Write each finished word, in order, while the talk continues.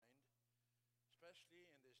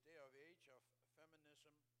especially in this day of age of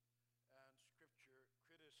feminism and scripture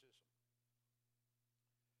criticism.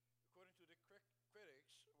 According to the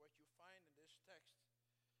critics, what you find in this text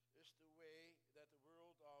is the way that the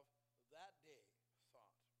world of that day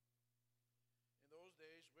thought. In those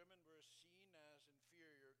days, women were seen as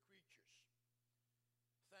inferior creatures.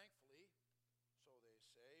 Thankfully, so they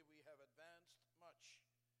say, we have advanced much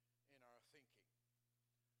in our thinking.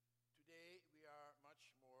 Today, we are much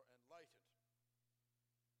more enlightened.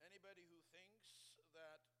 Anybody who thinks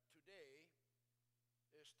that today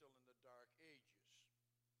is still in the dark ages,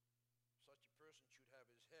 such a person should have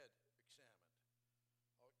his head examined.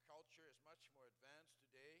 Our culture is much more advanced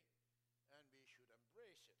today, and we should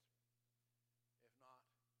embrace it. If not,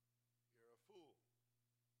 you're a fool.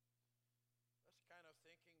 That's the kind of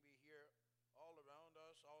thinking we hear all around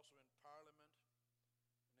us, also in Parliament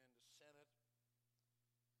and in the Senate.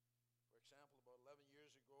 For example, about 11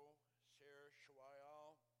 years ago, Sarah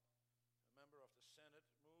Schweial, a member of the Senate,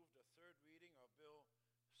 moved a third reading of Bill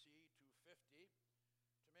C-250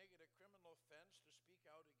 to make it a criminal offense to speak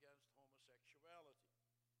out against homosexuality.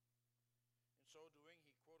 In so doing,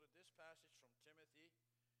 he quoted this passage from Timothy,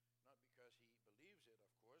 not because he believes it,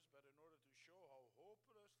 of course, but in order to show how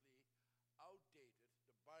hopelessly outdated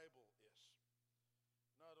the Bible is,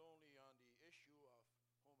 not only on the issue of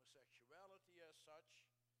homosexuality as such,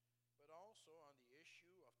 but also on the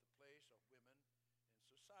issue of the place of women in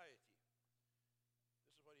society.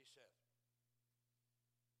 This is what he said in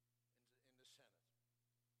the Senate.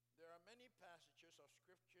 There are many passages of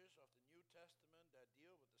scriptures of the New Testament that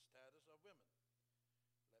deal with the status of women.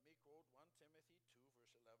 Let me quote 1 Timothy 2,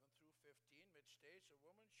 verse 11 through 15, which states, "A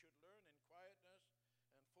woman should learn in quietness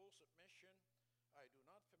and full submission. I do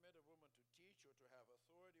not permit a woman to teach or to have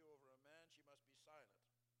authority over a man. She must be silent."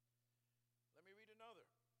 Let me read another.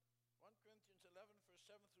 1 Corinthians 11, verse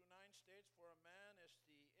 7 through 9 states, "For a man is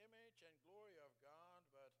the image and glory of God,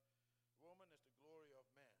 but woman is the glory of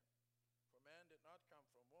man. For man did not come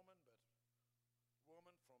from woman, but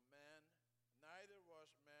woman from man. Neither was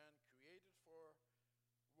man created for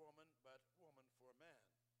woman, but woman for man.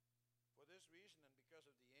 For this reason, and because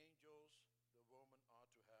of the angels, the woman ought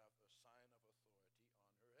to have a sign of authority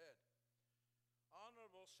on her head."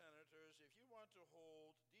 Honorable senators, if you want to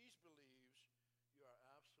hold these beliefs, you are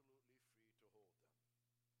absolutely free to hold them.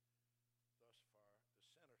 Thus far, the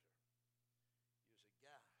senator. He is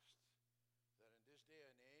aghast that in this day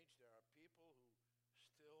and age there are people who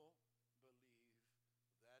still believe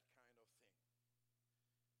that kind of thing.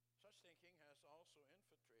 Such thinking has also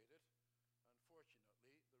infiltrated,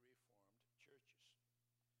 unfortunately, the Reformed churches.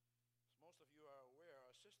 As most of you are aware,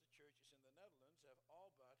 our sister churches in the Netherlands have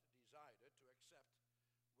all but decided to accept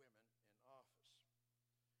women in office.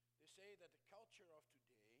 They say that the culture of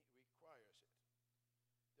today requires it.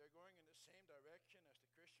 They're going in the same direction as the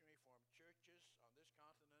Christian Reformed churches on this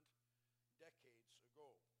continent decades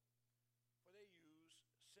ago, for they use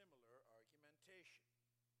similar argumentation.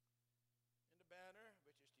 In the Banner,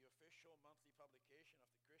 which is the official monthly publication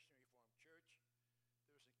of the Christian Reformed Church,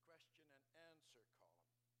 there is a question and answer column.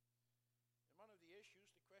 In one of the issues,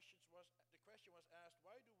 the question was asked,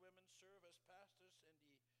 why do women serve as pastors in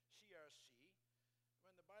the CRC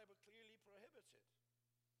when the Bible clearly prohibits it?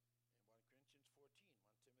 In 1 Corinthians 14,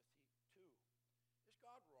 1 Timothy 2. Is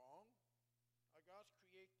God wrong? Are God's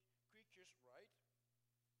creatures right?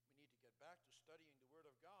 We need to get back to studying the Word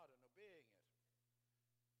of God and obeying it.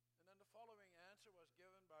 And then the following answer was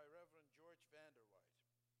given by Reverend George Vanderwhite.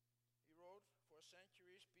 He wrote, "For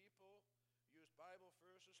centuries, people used Bible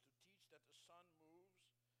verses to teach that the sun moves,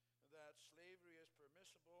 that slavery is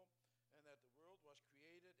permissible, and that the world was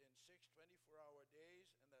created in 6 24-hour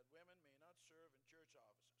days, and that women may not serve in church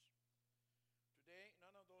offices. Today,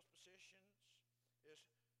 none of those positions is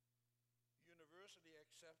universally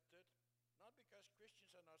accepted, not because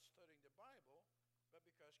Christians are not studying the Bible, but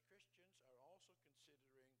because Christians are also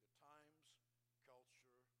considering the times,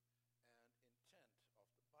 culture, and intent of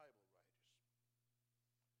the Bible writers."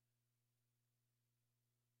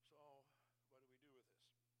 So, what do we do with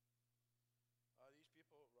this? Are these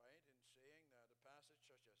people right in saying that a passage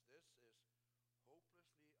such as this is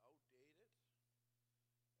hopelessly outdated,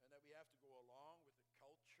 and that we have to go along with the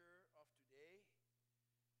culture of today,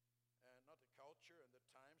 and not the culture and the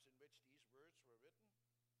times in which these words were written?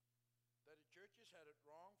 That the churches had it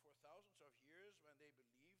wrong for thousands of years when they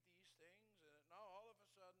believed these things, and now all of a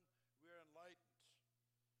sudden we're enlightened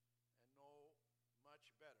and know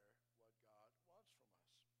much better what God wants from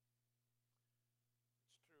us.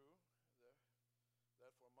 It's true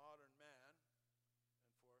that for modern man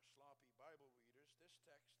and for sloppy Bible readers, this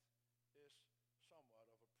text is somewhat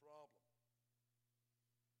of a problem.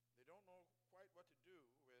 They don't know quite what to do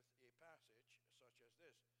passage such as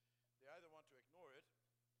this. They either want to ignore it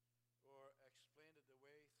or explain it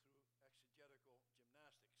away through exegetical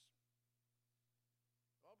gymnastics.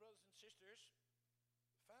 Well, brothers and sisters,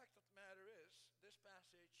 the fact of the matter is, this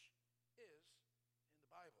passage is in the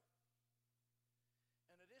Bible.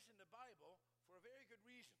 And it is in the Bible for a very good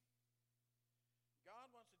reason. God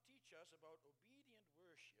wants to teach us about obedient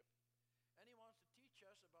worship, and He wants to teach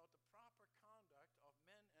us about the proper conduct of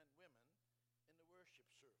men and women in the worship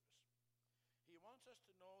service. He wants us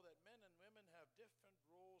to know that men and women have different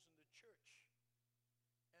roles in the church,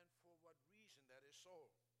 and for what reason that is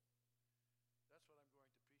so. That's what I'm going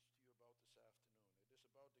to preach to you about this afternoon. It is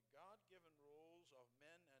about the God-given roles of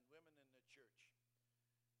men and women in the church.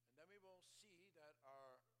 And then we will see that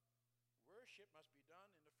our worship must be done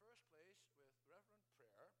in the first place with reverent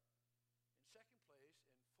prayer, in second place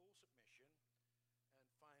in full submission, and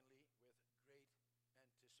finally with great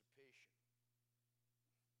anticipation.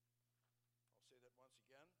 I'll say that once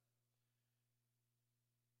again.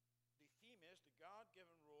 The theme is the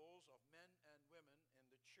God-given roles of men and women in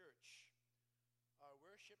the church. Our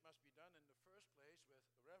worship must be done in the first place with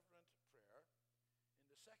reverent prayer, in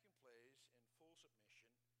the second place in full submission,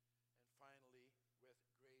 and finally with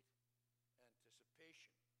great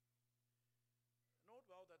anticipation. Note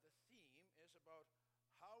well that the theme is about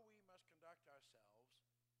how we must conduct ourselves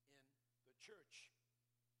in the church.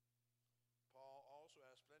 Paul also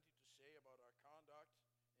has plenty to say about our conduct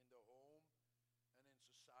in the home and in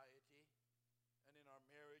society and in our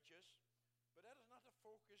marriages, but that is not the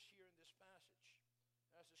focus here in this passage.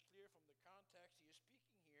 As is clear from the context, he is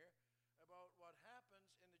speaking here about what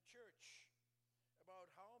happens in the church,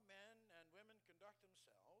 about how men and women conduct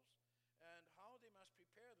themselves and how they must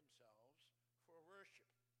prepare themselves for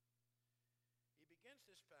worship. He begins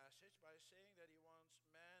this passage by saying that he wants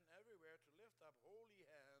man everywhere to lift up holy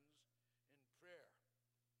hands in prayer,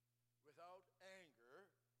 without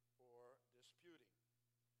anger or disputing.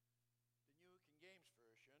 The New King James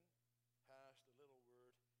Version has the little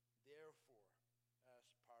word therefore as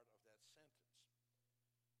part of that sentence.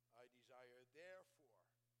 I desire therefore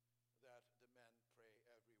that the men pray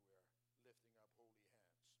everywhere, lifting up holy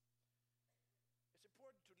hands. It's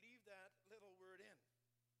important to leave that little word in.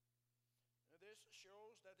 Now, this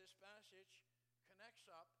shows that this passage connects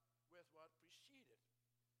up with what preceded.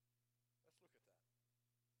 Let's look at that.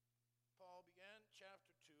 Paul began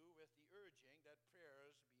chapter 2 with the urging that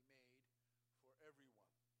prayers be made for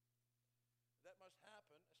everyone. That must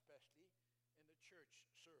happen especially in the church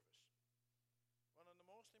service. One of the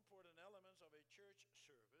most important elements of a church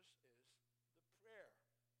service is the prayer.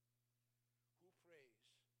 Who prays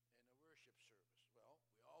in a worship service? Well,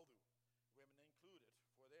 we all do, women included,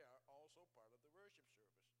 for they are also part of the worship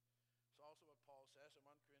service. It's also what Paul says in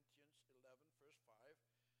 1 Corinthians 11, verse 5,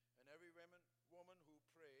 and every woman who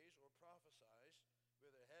prays or prophesies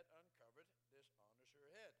with her head uncovered, this honors her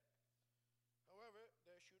head. However,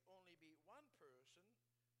 there should only be one person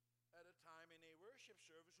at a time in a worship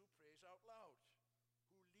service who prays out loud,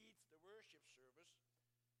 who leads the worship service,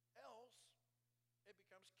 else it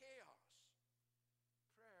becomes chaos.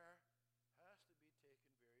 Prayer has to be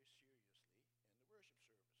taken very seriously in the worship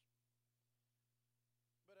service.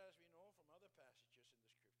 But as we know from other passages in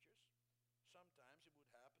the scriptures, sometimes it would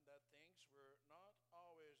happen that things were not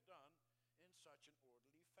always done in such an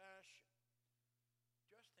orderly fashion.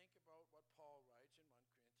 Just think about what Paul writes in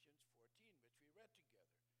 1 Corinthians 14, which we read together.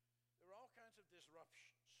 There were all kinds of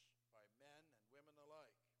disruptions by men and women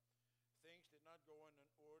alike. Things did not go in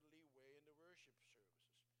an orderly way in the worship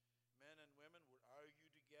services. Men and women would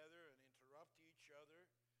argue together and interrupt each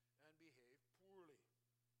other and behave poorly.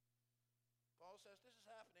 Paul says this is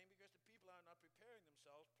happening because the people are not preparing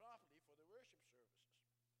themselves properly for the worship services.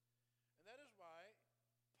 And that is why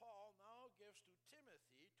Paul now gives to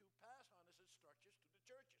Timothy to pass on his instructions to the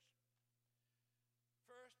churches.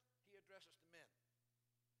 First, he addresses the men.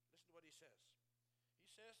 Listen to what he says. He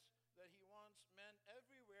says that he wants men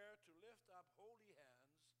everywhere to lift up holy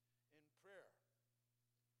hands in prayer.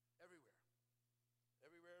 Everywhere.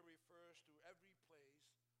 Everywhere refers to every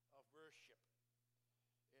place of worship.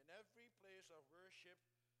 In every place of worship,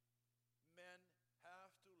 men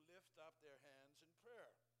have to lift up their hands in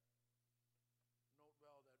prayer. Note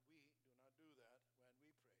well that we do not do that when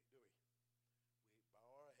we pray, do we? We bow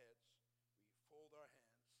our heads, we fold our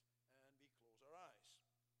hands, and we close our eyes.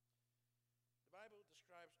 The Bible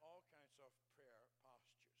describes all kinds of prayer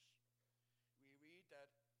postures. We read that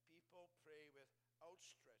people pray with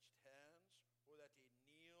outstretched hands, or that they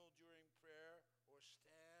kneel during prayer, or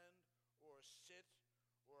stand, or sit,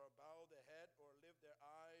 or bow the head, or lift their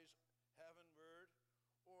eyes heavenward,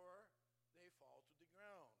 or they fall to the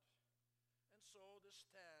ground. And so the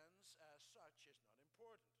stance as such is not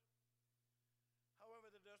important. However,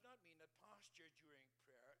 that does not mean that posture during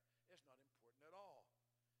prayer is not important at all.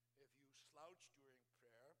 If you slouch during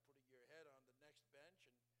prayer, putting your head on the next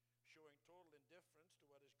bench and showing total indifference to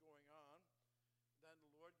what is going on, then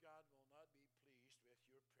the Lord God will not be pleased with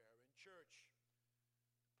your prayer in church.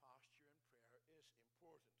 Posture in prayer is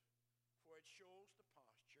important, for it shows the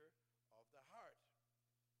posture of the heart.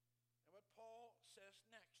 And what Paul says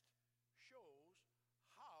next shows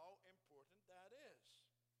how important that is.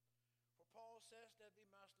 For Paul says that we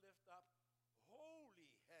must lift up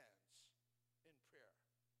holy hands in prayer.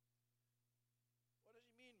 What does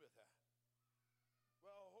he mean with that?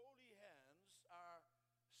 Well, holy hands are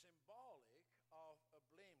symbolic of a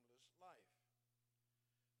blameless life.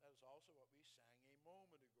 That is also what we sang a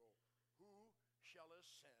moment ago. Who shall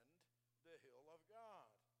ascend the hill of God?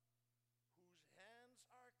 Whose hands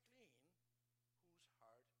are clean, whose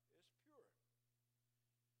heart is pure.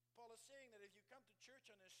 Paul is saying that if you come to church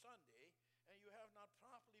on a Sunday and you have not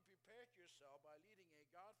properly prepared yourself by leading a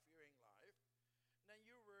God-fearing life, then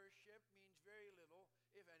your worship means very little,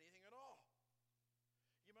 if anything at all.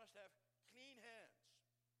 You must have clean hands.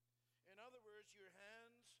 In other words, your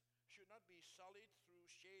hands should not be sullied through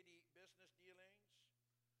shady business dealings,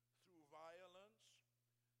 through violence,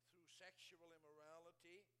 through sexual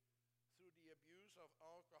immorality, through the abuse of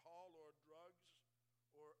alcohol or drugs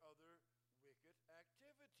or other wicked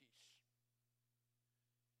activities.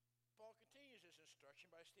 Paul continues his instruction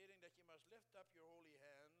by stating that you must lift up your holy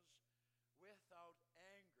hands without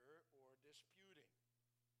anger or disputing.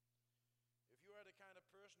 If you are the kind of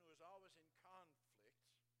person who is always in conflict,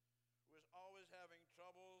 who is always having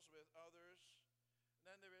troubles with others,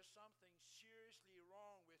 then there is something seriously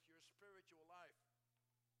wrong with your spiritual life.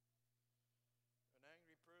 An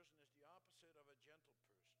angry person is the opposite of a gentle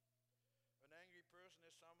person. An angry person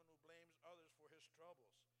is someone who blames others for his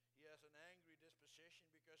troubles. He has an angry disposition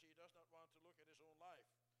because he does not want to look at his own life.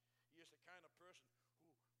 He is the kind of person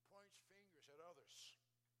who points fingers at others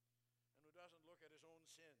and who doesn't look at his own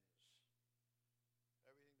sins.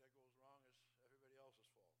 Everything that goes wrong is everybody else's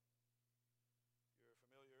fault. You're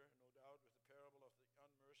familiar, no doubt, with the parable of the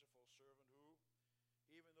unmerciful servant who,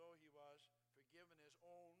 even though he was forgiven his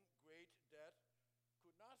own great debt,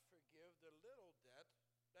 could not forgive the little debt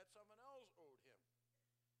that someone else owed him.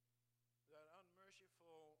 That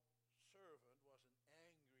unmerciful servant was an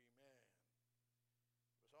angry man.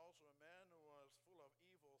 He was also a man who was full of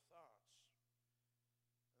evil thoughts.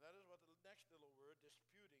 And that is what the next little word,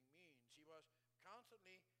 disputing, means. He was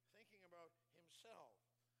constantly thinking about himself,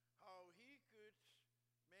 how he could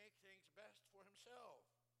make things best for himself.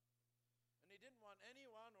 And he didn't want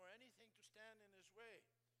anyone or anything to stand in his way.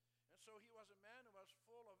 And so he was a man who was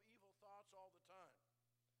full of evil thoughts all the time.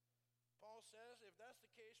 Paul says, if that's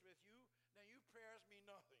the case with you, then your prayers mean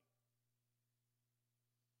nothing.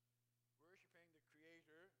 Worshipping the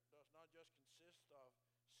Creator does not just consist of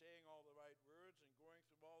saying all the right words and going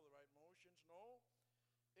through all the right motions. No,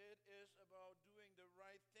 it is about doing the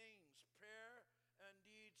right things. Prayer and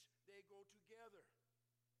deeds, they go together.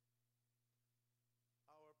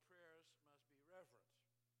 Our prayers must be reverent.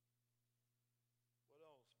 What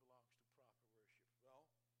else belongs to proper worship? Well,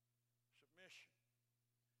 submission.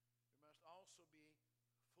 We must also be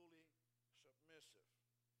fully submissive.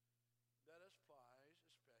 That applies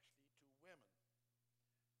especially to women.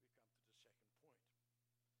 We come to the second point.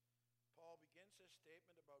 Paul begins his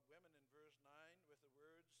statement about women in verse 9 with the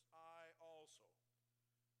words, I also.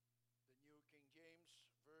 The New King James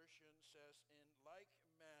Version says, in like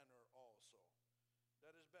manner also.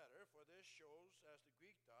 That is better, for this shows, as the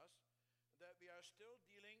Greek does, that we are still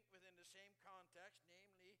dealing within the same context,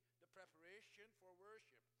 namely the preparation for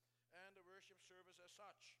worship and the worship service as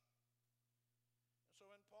such. And so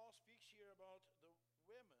when Paul speaks here about the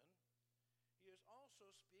women, he is also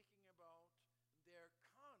speaking about their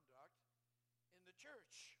conduct in the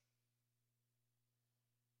church.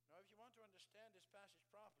 Now, if you want to understand this passage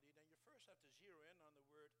properly, then you first have to zero in on the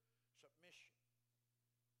word submission,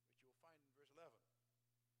 which you will find in verse 11.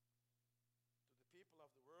 To the people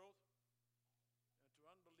of the world and to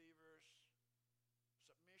unbelievers,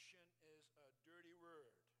 submission is a dirty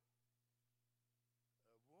word.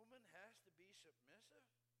 A woman has to be submissive?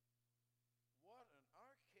 What an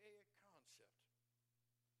archaic concept.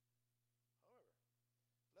 However,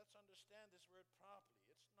 let's understand this word properly.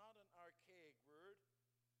 It's not an archaic word,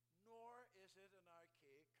 nor is it an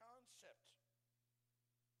archaic concept.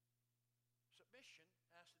 Submission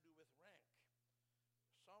has to do with rank.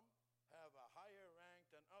 Some have a higher rank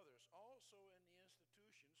than others, also in the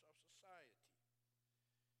institutions of society.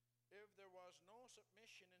 If there was no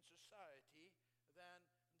submission in society, then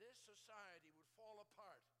this society would fall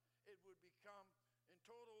apart. It would become in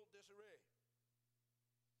total disarray.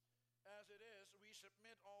 As it is, we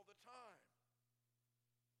submit all the time.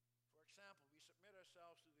 For example, we submit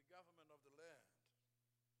ourselves to the government of the land,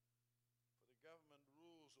 for the government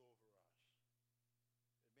rules over us.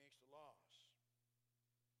 It makes the laws.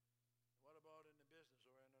 What about in the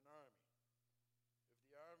business or in an army?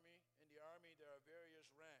 In the army there are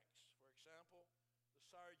various ranks. For example, the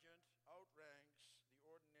sergeant outranks the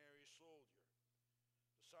ordinary soldier.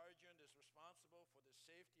 The sergeant is responsible for the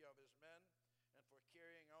safety of his men and for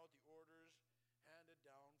carrying out the orders handed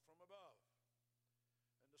down from above.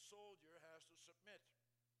 And the soldier has to submit.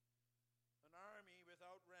 An army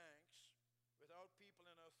without ranks, without people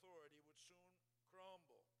in authority, would soon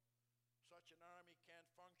crumble. Such an army can't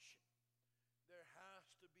function. There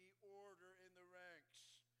has to be order in the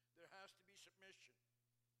ranks. There has to be submission.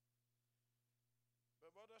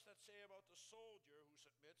 But what does that say about the soldier who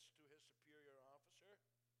submits to his superior officer?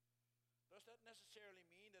 Does that necessarily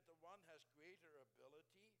mean that the one has greater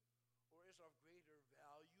ability or is of greater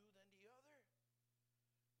value than the other?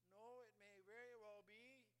 No, it may very well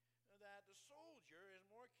be that the soldier is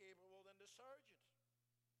more capable than the sergeant.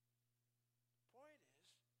 The point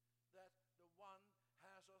is that the one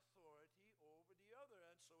has authority over the other,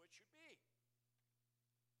 and so it should be.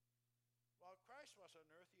 While Christ was on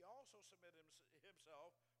earth, he also submitted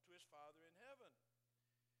himself to his Father in heaven.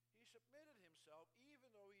 He submitted himself even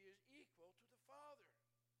though he is equal to the Father.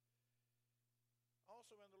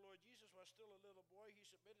 Also, when the Lord Jesus was still a little boy, he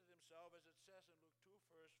submitted himself, as it says in Luke 2,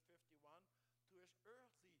 verse 51, to his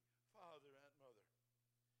earthly father and mother.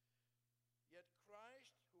 Yet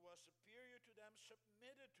Christ, who was superior to them,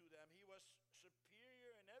 submitted to them. He was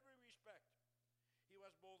superior in every respect. He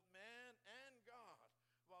was both man and God,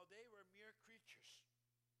 while they were mere creatures.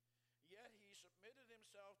 Yet he submitted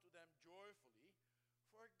himself to them joyfully,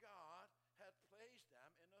 for God had placed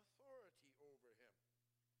them in authority over him.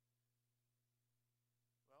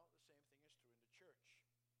 Well, the same thing is true in the church.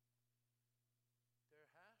 There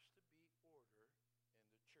has to be order in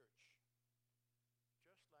the church,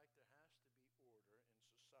 just like there has to be order in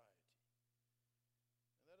society.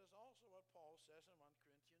 And that is also what Paul says in 1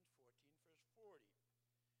 Corinthians 14, verse 40.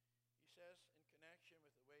 He says, in connection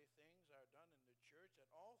with the way things are done in the church,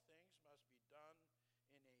 that all things must be done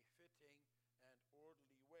in a fitting and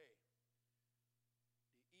orderly way.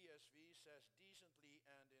 The ESV says decently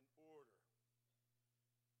and in order.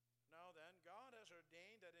 Now then, God has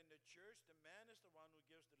ordained that in the church, the man is the one who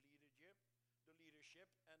gives the leadership,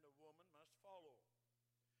 and the woman must follow.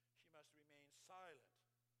 She must remain silent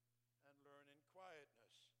and learn in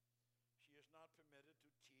quietness. She is not permitted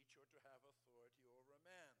to teach or to have authority over a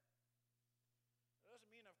man. That doesn't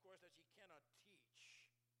mean, of course, that she cannot teach.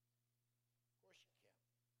 Of course she can.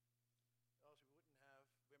 Else we wouldn't have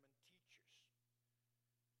women teachers.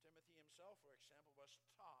 Timothy himself, for example, was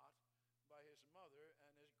taught by his mother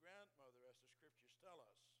and his grandmother, as the scriptures tell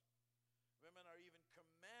us. Women are even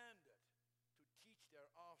commanded to teach their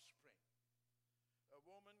offspring. A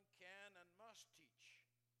woman can and must teach,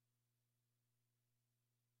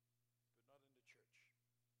 but not in the church.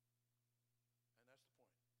 And that's the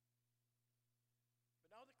point.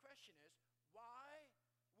 But now the question is, why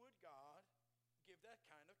would God give that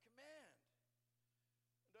kind of command?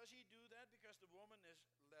 Does he do that because the woman is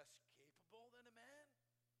less capable than a man?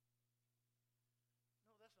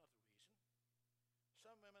 No, that's not the reason.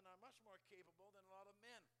 Some women are much more capable than a lot of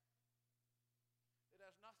men. It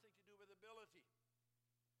has nothing to do with ability.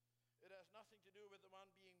 It has nothing to do with the one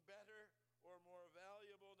being better or more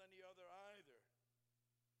valuable than the other either.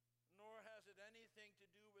 Nor has it anything to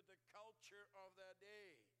do with the culture of that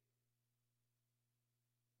day.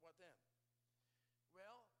 What then?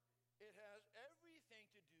 Well, it has everything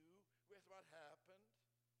to do with what happened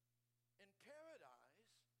in paradise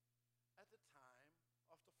at the time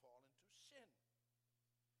of the fall into sin.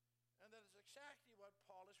 And that is exactly what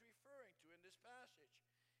Paul is referring to in this passage.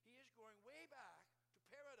 He is going way back to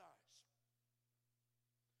paradise.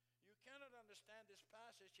 You cannot understand this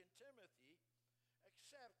passage in Timothy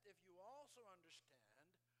except if you also understand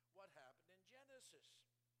what happened in Genesis.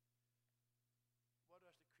 What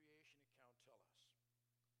does the creation account tell us?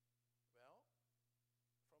 Well,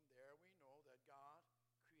 from there we know that God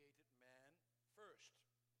created man first.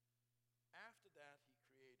 After that, he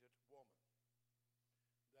created woman.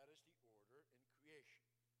 That is the order in creation.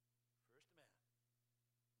 First the man,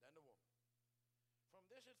 then the woman. From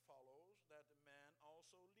this it follows that the man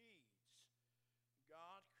also leads.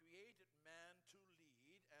 God created man to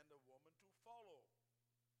lead and the woman to follow.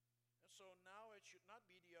 And so now it should not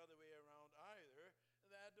be the other way around either,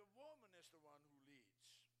 that the woman is the one who leads.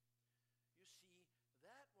 You see,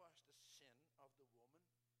 that was of the woman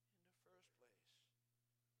in the first place.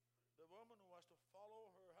 The woman who was to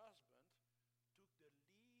follow her husband took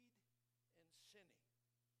the lead in sinning.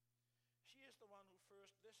 She is the one who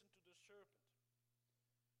first listened to the serpent.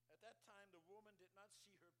 At that time, the woman did not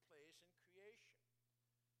see her place in creation.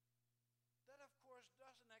 That, of course,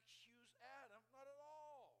 doesn't excuse Adam, not at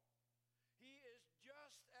all. He is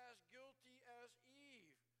just as guilty as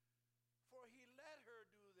Eve, for he let her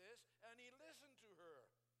do this and he listened to her.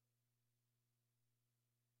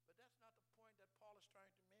 But that's not the point that Paul is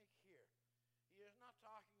trying to make here. He is not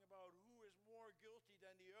talking about who is more guilty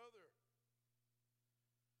than the other.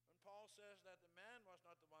 When Paul says that the man was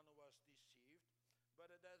not the one who was deceived, but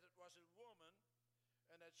that it was a woman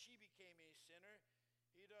and that she became a sinner,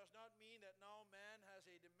 he does not mean that now man has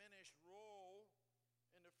a diminished role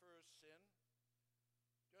in the first sin.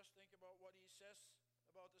 Just think about what he says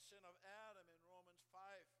about the sin of Adam in Romans 5,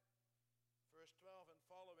 verse 12 and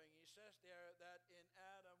following. He says there that in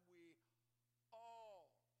Adam we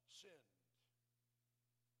all sinned.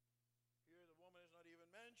 Here the woman is not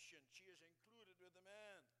even mentioned. She is included with the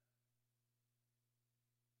man.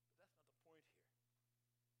 But that's not the point here.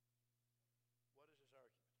 What is his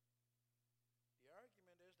argument? The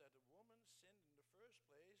argument is that the woman sinned in the first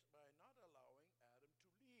place by not allowing Adam to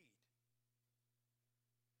lead.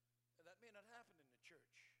 And that may not happen in the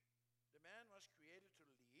church. The man was created to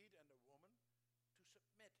lead and the woman to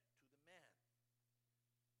submit to the man.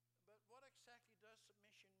 But what exactly does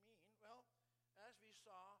submission mean? Well, as we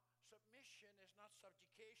saw, submission is not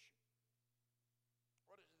subjugation.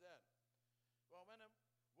 What is it then? Well, when a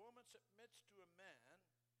woman submits to a man,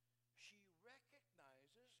 she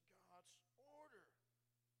recognizes God's order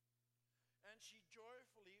and she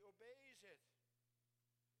joyfully obeys it,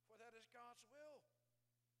 for that is God's will.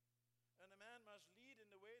 And a man must lead in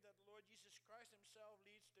the way that the Lord Jesus Christ himself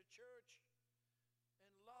leads the church,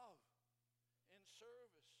 in love, in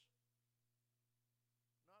service,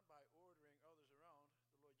 not by ordering others around.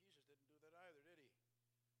 The Lord Jesus didn't do that either, did he?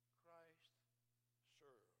 Christ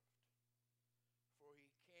served, for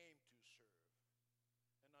he came to serve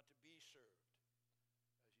and not to be served, as he says in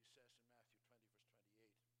Matthew 20, verse 28.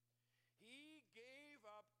 He gave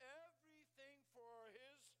up everything for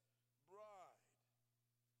his bride.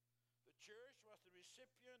 The church was the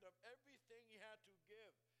recipient of everything he had to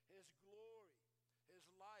give, his glory, his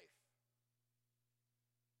life.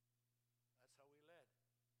 That's how he led.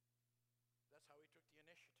 That's how he took the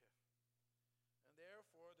initiative. And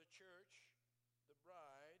therefore the church, the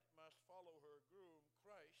bride, must follow her groom,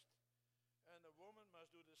 Christ, and the woman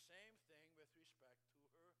must do the same thing with respect to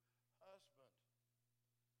her husband.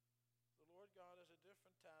 The Lord God has a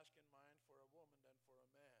different task in mind for a woman than for a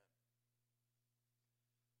man.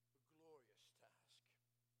 A glorious task.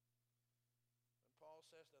 When Paul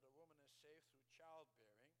says that a woman is saved through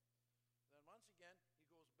childbearing, then once again he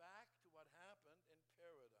goes back to what happened in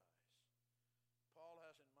paradise. Paul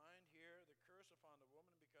has in mind here the curse upon the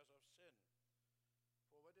woman because of sin.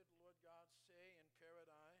 For what did the Lord God say in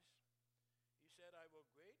paradise? He said, I will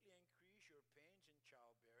greatly increase your pains in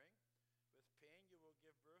childbearing. With pain you will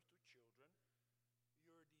give birth to children.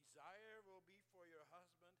 Your desire will be for your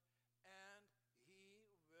husband, and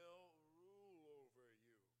he will rule over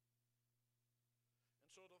you. And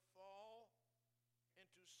so the fall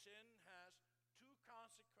into sin has two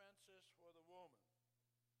consequences for the woman.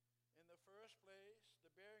 In the first place,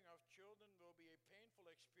 the bearing of children will be a painful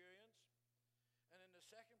experience. And in the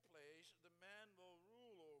second place, the man will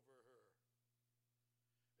rule over her.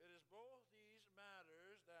 It is both these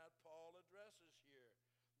matters that Paul addresses here.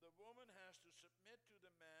 The woman has to submit to the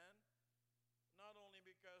man, not only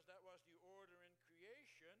because that was the order in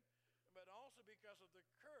creation, but also because of the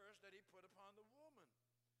curse that he put upon the woman.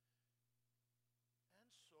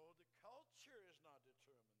 And so the culture is not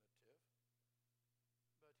determinative, but the order in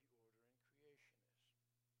creation is.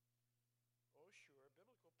 Oh, sure,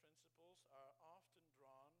 biblical principles are often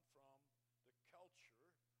drawn from the culture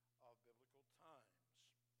of biblical times,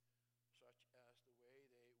 such as the way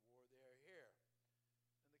they wore their hair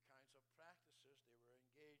and the kinds of practices they were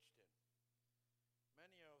engaged in.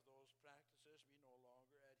 Many of those practices we no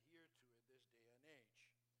longer adhere to in this day and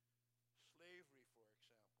age. Slavery, for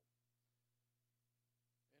example.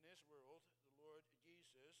 In his world, the Lord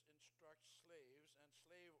Jesus instructs slaves and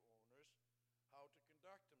slave owners how to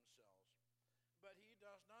conduct themselves. But he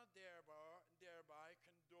does not thereby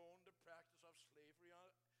condone the practice of slavery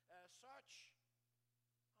as such.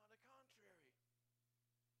 On the contrary.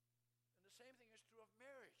 And the same thing is true of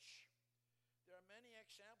marriage. There are many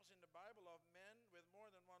examples in the Bible of men with more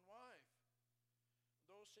than one wife.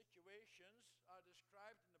 Those situations are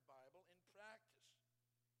described in the Bible in practice,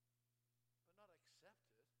 but not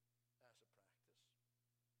accepted as a practice.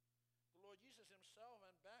 Jesus himself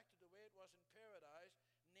went back to the way it was in paradise,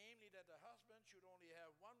 namely that the husband should only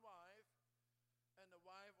have one wife and the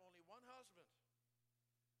wife only one husband.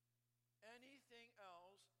 Anything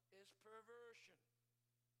else is perversion.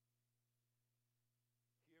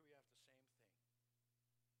 Here we have the same thing.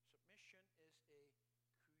 Submission is a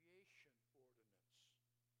creation ordinance.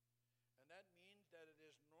 And that means that it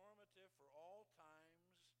is normative for all times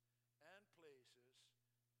and places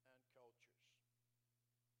and cultures.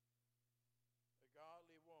 A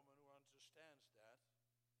godly woman who understands that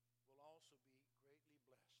will also be greatly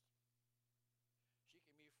blessed. She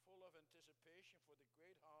can be full of anticipation for the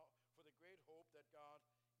great hope that God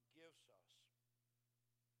gives us.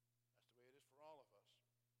 That's the way it is for all of us.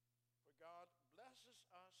 For God blesses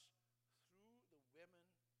us through the women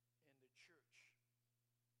in the church.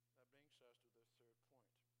 That brings us to the third point.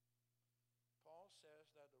 Paul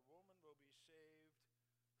says that the woman will be saved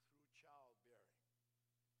through childbearing.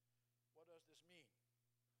 What does this mean?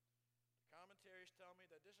 The commentaries tell me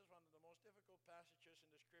that this is one of the most difficult passages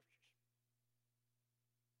in the scriptures.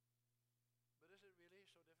 But is it really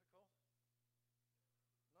so difficult?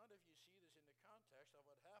 Not if you see this in the context of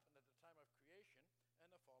what happened at the time of creation and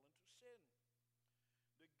the fall into sin.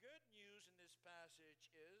 The good news in this passage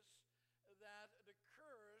is that the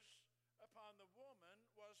curse upon the woman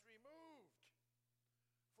was removed.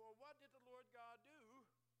 For what did the Lord God do?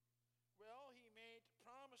 Well, he made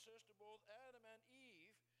promises to both Adam and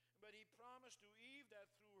Eve, but he promised to Eve that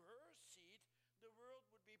through her seed the world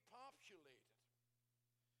would be populated.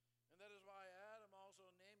 And that is why Adam also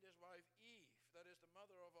named his wife Eve, that is the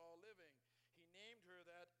mother of all living. He named her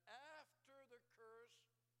that after the curse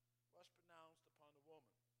was pronounced upon the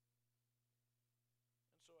woman.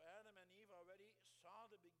 And so Adam and Eve already saw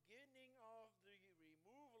the beginning of the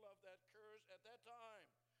removal of that curse at that time.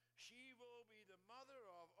 She will be the mother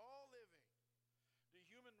of all living. The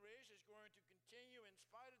human race is going to continue in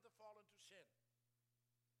spite of the fall into sin.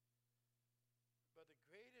 But the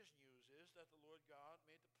greatest news is that the Lord God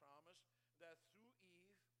made the promise that through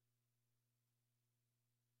Eve,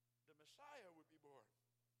 the Messiah would be born.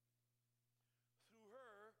 Through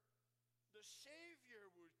her, the Savior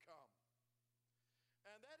would come.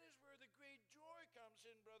 And that is where the great joy comes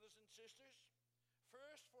in, brothers and sisters.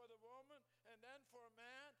 First for the woman, and then for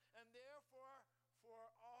man, and therefore for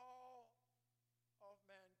all of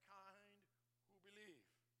mankind who believe.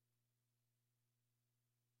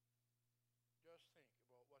 Just think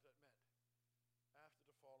about what that meant after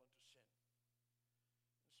the fall into sin.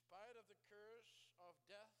 In spite of the curse of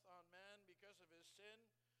death on man because of his sin,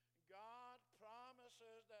 God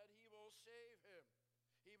promises that he will save him.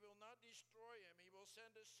 He will not destroy him. He will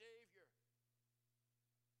send a Savior.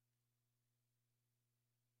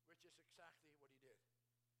 Which is exactly what he did.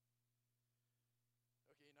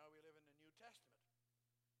 Okay, now we live in the New Testament.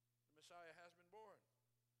 The Messiah has been born.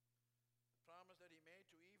 The promise that he made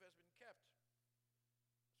to Eve has been kept.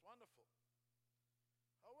 It's wonderful.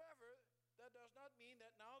 However, that does not mean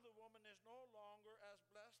that now the woman is no longer as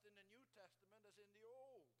blessed in the New Testament as in the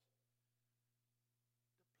Old.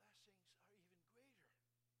 The blessings are even greater.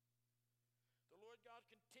 The Lord God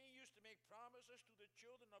continues to make promises to the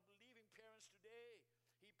children of believing parents today.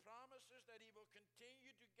 He promises that he will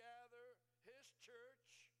continue to gather his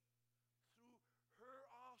church through her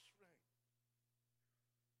offspring.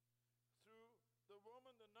 Through the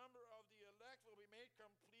woman, the number of the elect will be made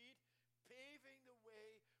complete, paving the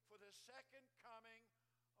way for the second coming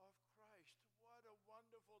of Christ. What a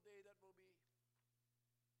wonderful day that will be.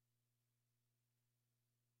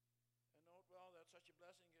 And note well that such a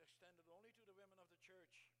blessing is extended only to the women of the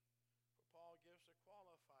church. For Paul gives a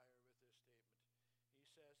qualifier with this statement. He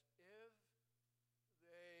says, if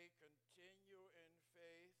they continue in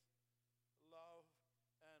faith, love,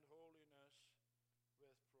 and holiness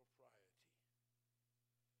with propriety.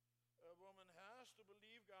 A woman has to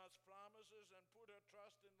believe God's promises and put her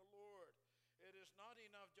trust in the Lord. It is not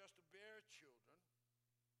enough just to bear children.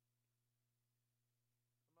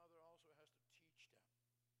 The mother also has to teach them.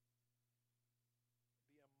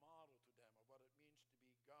 Be a model to them of what it means to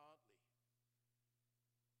be godly.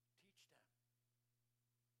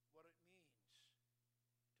 Teach them what it means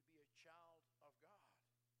to be a child of God.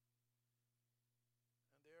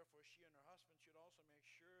 And therefore she and her husband should also make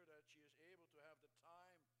sure that she is able to have the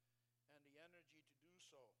time and the energy to do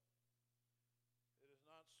so. It is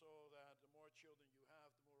not so that the more children you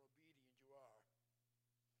have, the more obedient you are.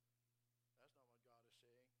 That's not what God is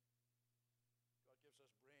saying. God gives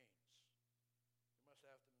us brains. We must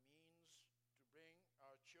have the means to bring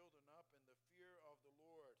our children up in the fear of the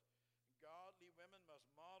Lord. Godly women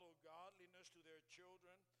must model godliness to their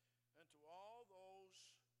children and to all those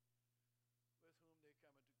with whom they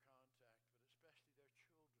come into contact. But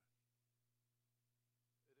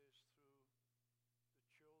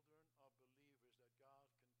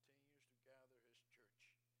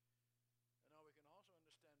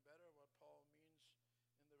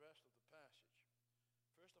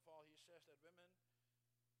of all, he says that women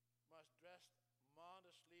must dress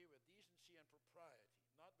modestly with decency and propriety,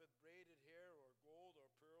 not with braided hair or gold or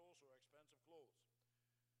pearls or expensive clothes.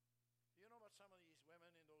 Do you know what some of these women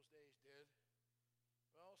in those days did?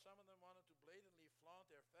 Well, some of them wanted to blatantly flaunt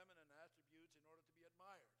their feminine attributes in order to be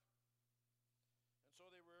admired. And so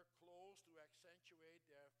they wore clothes to accentuate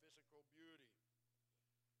their physical beauty.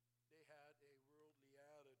 They had a worldly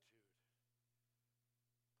attitude.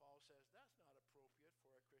 Paul says that's not appropriate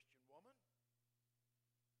for a Christian woman.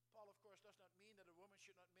 Paul, of course, does not mean that a woman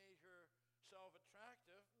should not make herself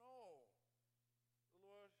attractive. No. The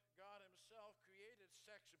Lord God himself created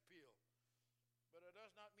sex appeal. But it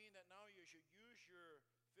does not mean that now you should use your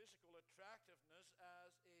physical attractiveness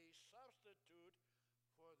as a substitute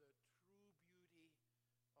for the true beauty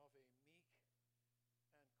of a meek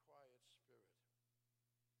and quiet spirit.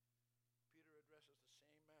 Peter addresses the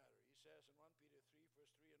same matter. He says in 1 Peter 3,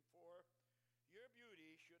 verse 3 and 4, your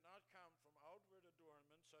beauty should not come from outward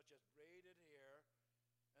adornment such as braided hair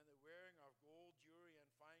and the wearing of gold jewelry and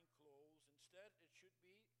fine clothes. Instead, it should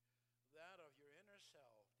be that of your inner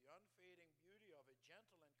self, the unfading beauty of a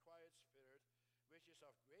gentle and quiet spirit, which is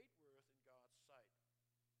of great worth in God's sight.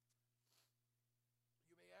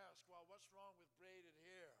 You may ask, well, what's wrong with braided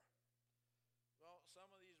hair? Well,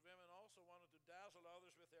 some of these women also wanted to dazzle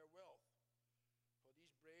others with their wealth. For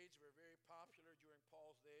these braids were very popular during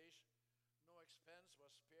Paul's days. No expense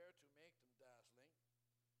was spared to make them dazzling.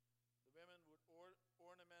 The women would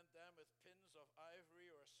ornament them with pins of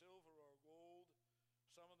ivory or silver or gold.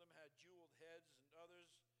 Some of them had jeweled heads, and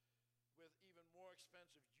others with even more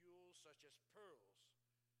expensive jewels, such as pearls.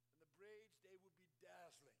 And the braids, they would be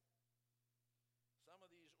dazzling. Some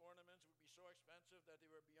of these ornaments would be so expensive that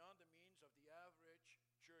they were beyond the means of the average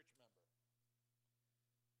church member.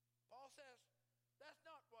 Paul says, that's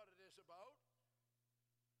not what it is about.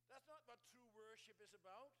 That's not what true worship is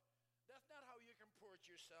about. That's not how you comport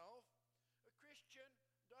yourself. A Christian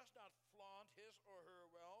does not flaunt his or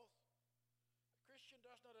her wealth. Christian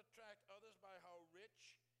does not attract others by how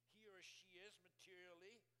rich he or she is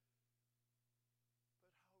materially,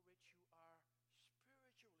 but how rich you are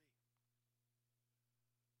spiritually.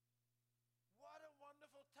 What a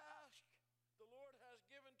wonderful task the Lord has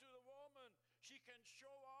given to the woman. She can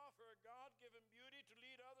show off her God-given beauty to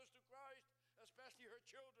lead others to Christ, especially her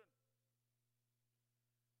children.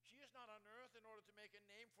 She is not on earth in order to make a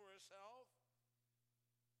name for herself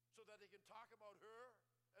so that they can talk about her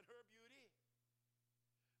and her beauty.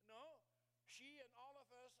 No, she and all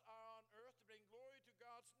of us are on earth to bring glory to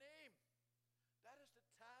God's name. That is the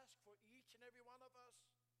task for each and every one of us,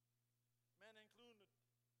 men included.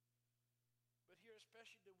 But here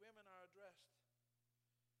especially the women are addressed.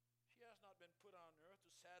 She has not been put on earth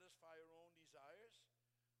to satisfy her own desires.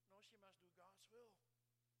 No, she must do God's will.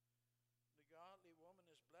 The godly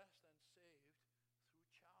woman is blessed and saved through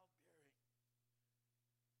childbearing.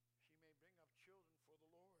 She may bring up children for the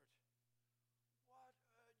Lord.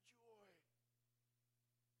 What a joy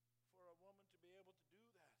for a woman to be able to do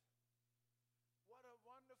that. What a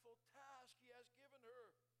wonderful task he has given her.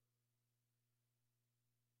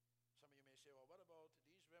 Some of you may say, well, what about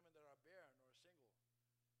these women that are barren or single?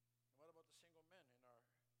 And what about the single men in our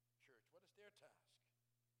church? What is their task?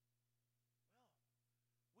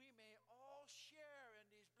 Well, we may all share in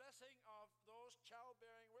these blessing of those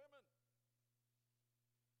childbearing women.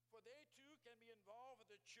 For they too can be involved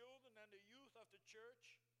with the children and the youth of the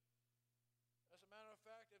church. As a matter of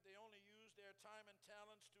fact, if they only use their time and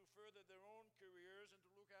talents to further their own careers and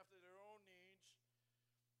to look after their own needs,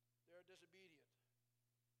 they're disobedient.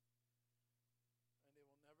 And they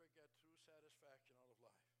will never get true satisfaction out of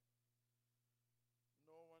life.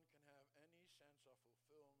 No one can have any sense of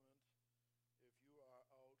fulfillment if you are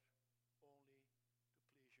out only to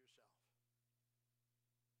please yourself.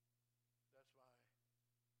 That's why this world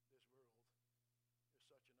is such an unhappy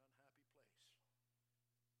place.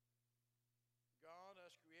 God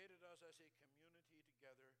has created us as a community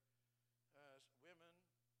together, as women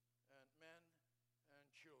and men and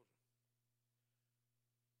children.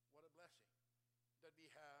 What a blessing that we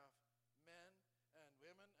have men and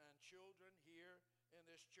women and children here in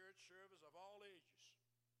this church service of all ages.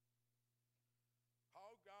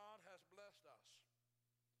 How God has blessed us.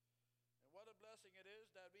 And what a blessing it is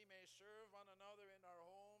that we may serve one another in our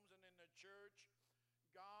homes and in the church.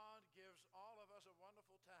 God gives all of us a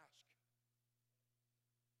wonderful task.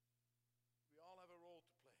 We all have a role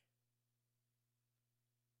to play.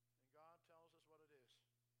 And God tells us what it is.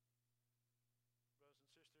 Brothers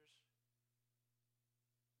and sisters,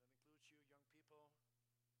 that includes you, young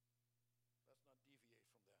people. Let's not deviate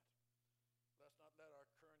from that. Let's not let our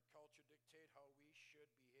current culture dictate how we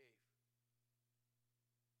should behave.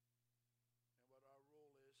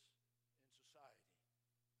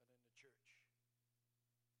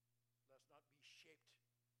 shaped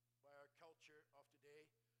by our culture of today,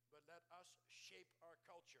 but let us shape our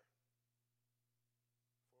culture.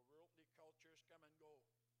 For worldly cultures come and go,